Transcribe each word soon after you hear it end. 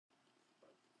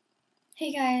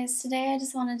Hey guys, today I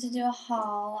just wanted to do a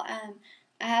haul.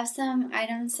 I have some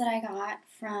items that I got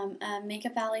from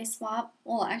Makeup Alley Swap.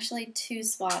 Well, actually two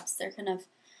swaps. They're kind of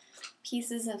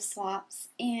pieces of swaps.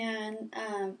 And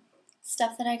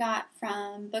stuff that I got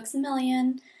from Books A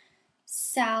Million,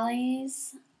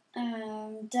 Sally's,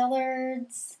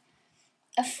 Dillard's,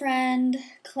 a friend,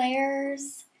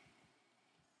 Claire's,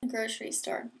 the grocery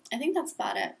store. I think that's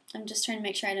about it. I'm just trying to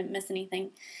make sure I didn't miss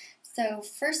anything. So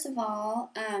first of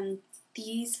all,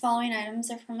 these following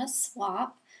items are from a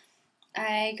swap.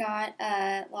 I got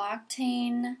a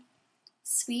L'Occitane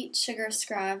Sweet Sugar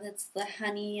Scrub. That's the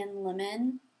honey and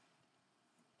lemon.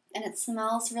 And it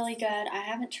smells really good. I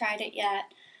haven't tried it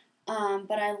yet,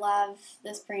 but I love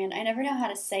this brand. I never know how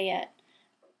to say it,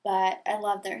 but I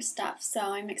love their stuff. So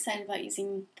I'm excited about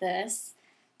using this.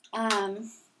 I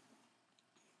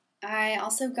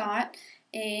also got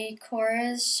a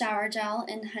Korres shower gel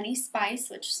in honey spice,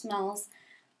 which smells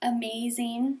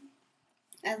amazing.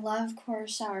 I love Korres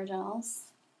shower gels.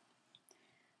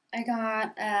 I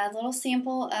got a little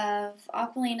sample of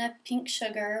Aquilina pink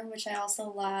sugar, which I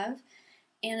also love,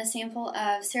 and a sample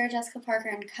of Sarah Jessica Parker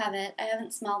and Covet. I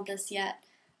haven't smelled this yet,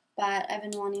 but I've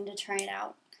been wanting to try it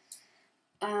out.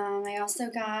 I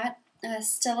also got a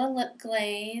Stila lip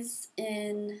glaze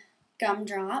in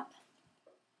Gumdrop,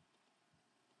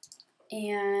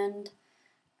 and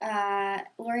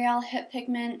L'Oreal Hip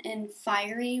Pigment in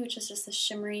Fiery, which is just a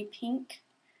shimmery pink.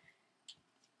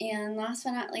 And last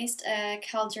but not least, a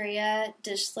Caldrea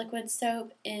dish liquid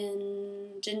soap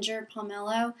in Ginger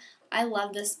Pomelo. I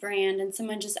love this brand, and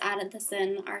someone just added this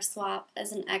in our swap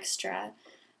as an extra,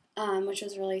 which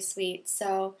was really sweet.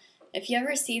 So if you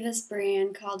ever see this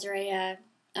brand, Caldrea,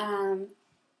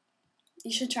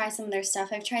 you should try some of their stuff.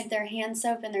 I've tried their hand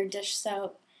soap and their dish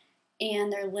soap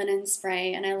and their linen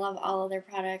spray, and I love all of their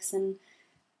products, and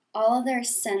all of their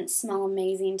scents smell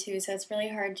amazing too, so it's really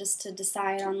hard just to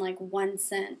decide on like one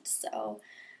scent. So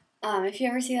if you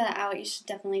ever see that out, you should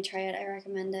definitely try it. I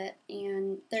recommend it,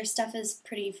 and their stuff is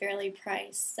pretty fairly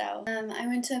priced. So I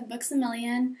went to Books A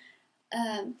Million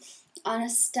on a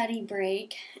study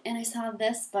break, and I saw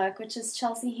this book, which is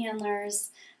Chelsea Handler's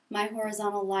My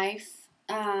Horizontal Life.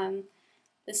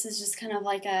 This is just kind of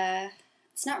like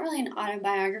it's not really an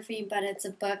autobiography, but it's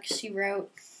a book she wrote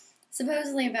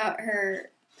supposedly about her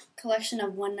collection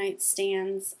of one-night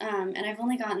stands, and I've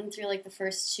only gotten through like the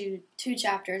first two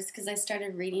chapters because I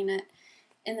started reading it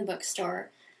in the bookstore.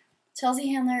 Chelsea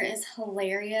Handler is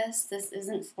hilarious. This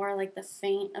isn't for like the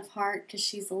faint of heart because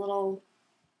she's a little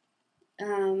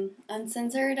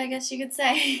uncensored, I guess you could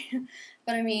say.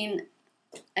 But I mean,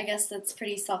 I guess that's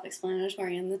pretty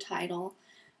self-explanatory in the title.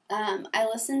 I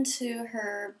listened to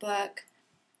her book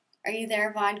Are You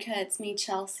There, Vodka? It's Me,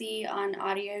 Chelsea on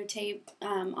audio tape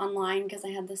online because I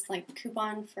had this like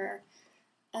coupon for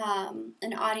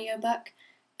an audiobook,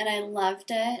 and I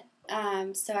loved it.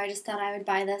 So I just thought I would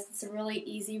buy this. It's a really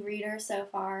easy reader so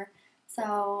far.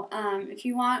 So if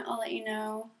you want, I'll let you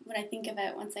know what I think of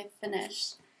it once I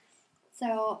finish.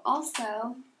 So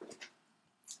also,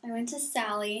 I went to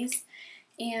Sally's,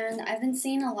 and I've been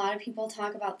seeing a lot of people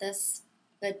talk about this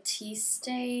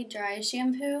Batiste dry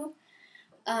shampoo.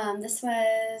 This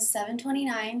was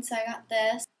 $7.29, so I got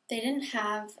this. They didn't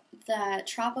have the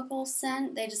tropical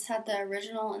scent, they just had the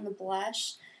original and the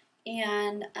blush.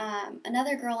 And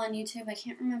another girl on YouTube, I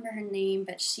can't remember her name,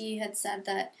 but she had said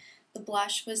that the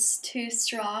blush was too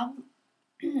strong,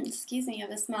 excuse me,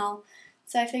 of a smell.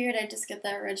 So I figured I'd just get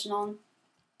the original.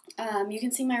 You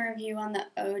can see my review on the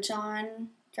Ojon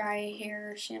dry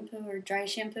hair shampoo or dry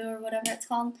shampoo or whatever it's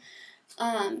called.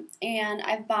 And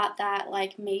I've bought that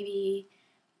like maybe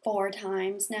 4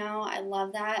 times now. I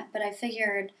love that, but I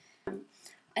figured,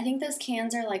 I think those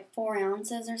cans are like 4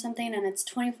 ounces or something, and it's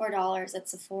 $24 at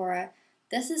Sephora.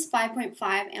 This is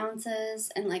 5.5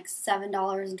 ounces and like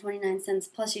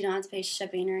 $7.29, plus you don't have to pay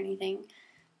shipping or anything.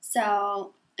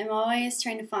 So I'm always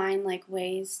trying to find like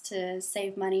ways to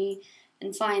save money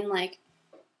and find like,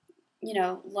 you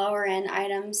know, lower end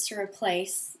items to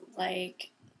replace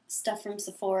like stuff from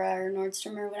Sephora or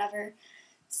Nordstrom or whatever.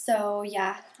 So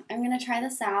yeah, I'm going to try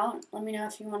this out. Let me know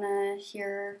if you want to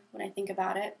hear what I think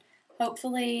about it.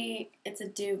 Hopefully it's a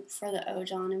dupe for the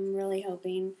Ojon. I'm really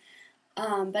hoping.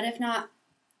 But if not,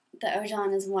 the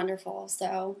Ojon is wonderful,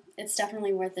 so it's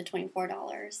definitely worth the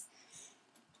 $24.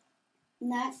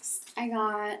 Next, I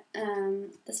got,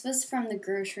 this was from the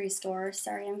grocery store.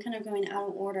 Sorry, I'm kind of going out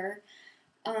of order.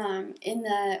 In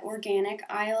the organic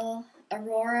aisle,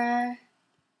 Aurora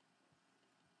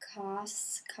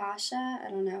Kasha, I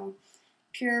don't know,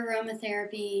 Pure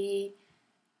Aromatherapy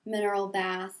Mineral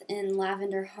Bath in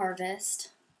Lavender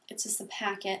Harvest. It's just a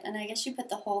packet, and I guess you put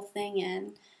the whole thing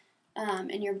in.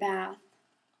 in your bath.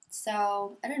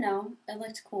 So, I don't know, it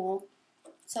looked cool.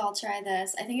 So I'll try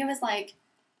this. I think it was like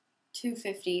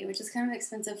 $2.50, which is kind of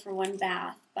expensive for one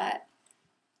bath, but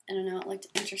I don't know, it looked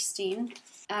interesting.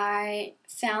 I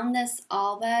found this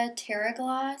Alba Terra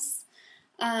Gloss.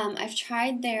 I've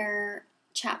tried their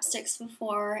chapsticks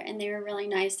before, and they were really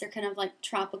nice. They're kind of like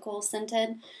tropical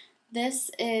scented.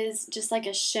 This is just like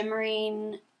a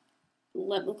shimmering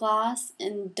lip gloss,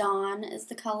 and Dawn is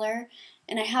the color.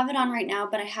 And I have it on right now,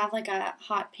 but I have like a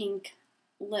hot pink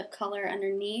lip color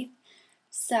underneath.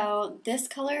 So this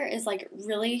color is like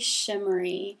really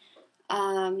shimmery.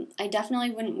 I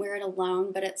definitely wouldn't wear it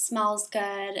alone, but it smells good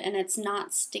and it's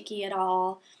not sticky at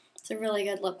all. It's a really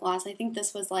good lip gloss. I think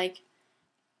this was like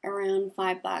around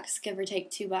 $5, give or take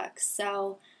 $2.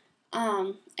 So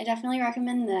I definitely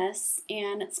recommend this,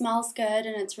 and it smells good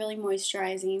and it's really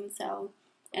moisturizing. So,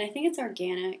 and I think it's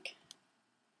organic.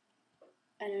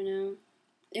 I don't know.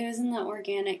 It was in the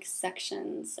organic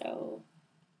section, so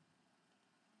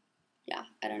yeah,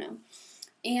 I don't know.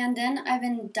 And then I've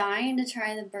been dying to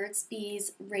try the Burt's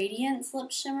Bees Radiance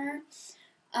Lip Shimmer.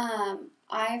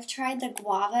 I've tried the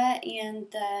Guava and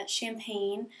the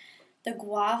Champagne. The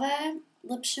Guava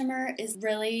lip shimmer is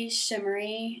really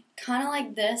shimmery, kind of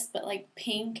like this, but like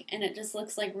pink, and it just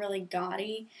looks like really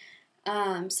gaudy.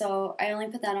 So I only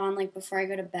put that on like before I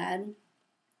go to bed,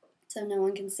 so no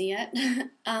one can see it.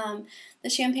 The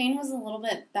Champagne was a little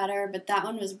bit better, but that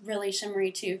one was really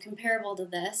shimmery too, comparable to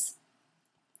this.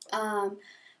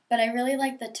 But I really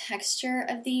like the texture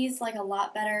of these, like a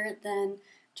lot better than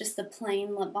just the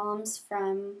plain lip balms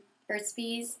from Burt's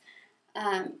Bees.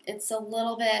 It's a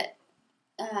little bit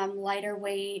lighter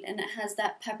weight, and it has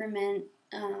that peppermint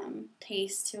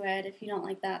taste to it. If you don't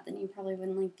like that, then you probably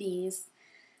wouldn't like these.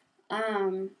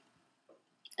 And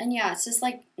yeah, it's just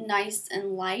like nice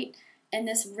and light. And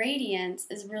this Radiance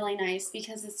is really nice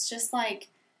because it's just like,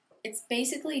 it's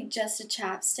basically just a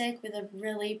chapstick with a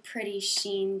really pretty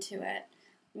sheen to it.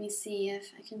 Let me see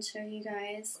if I can show you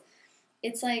guys.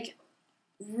 It's like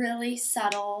really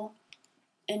subtle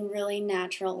and really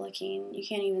natural looking. You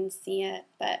can't even see it,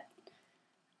 but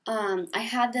I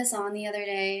had this on the other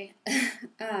day.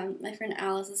 My friend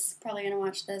Alice is probably going to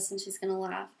watch this and she's going to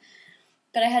laugh.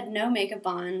 But I had no makeup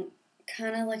on,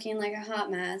 kind of looking like a hot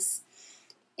mess.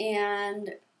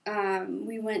 And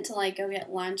we went to like go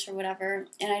get lunch or whatever,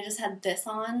 and I just had this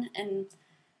on, and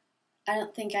I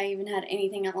don't think I even had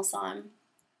anything else on.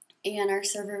 And our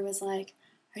server was like,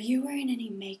 "Are you wearing any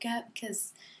makeup?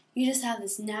 Because you just have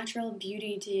this natural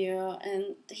beauty to you."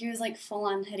 And he was like full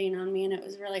on hitting on me, and it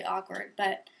was really awkward.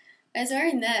 But I was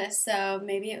wearing this, so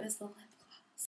maybe it was the lip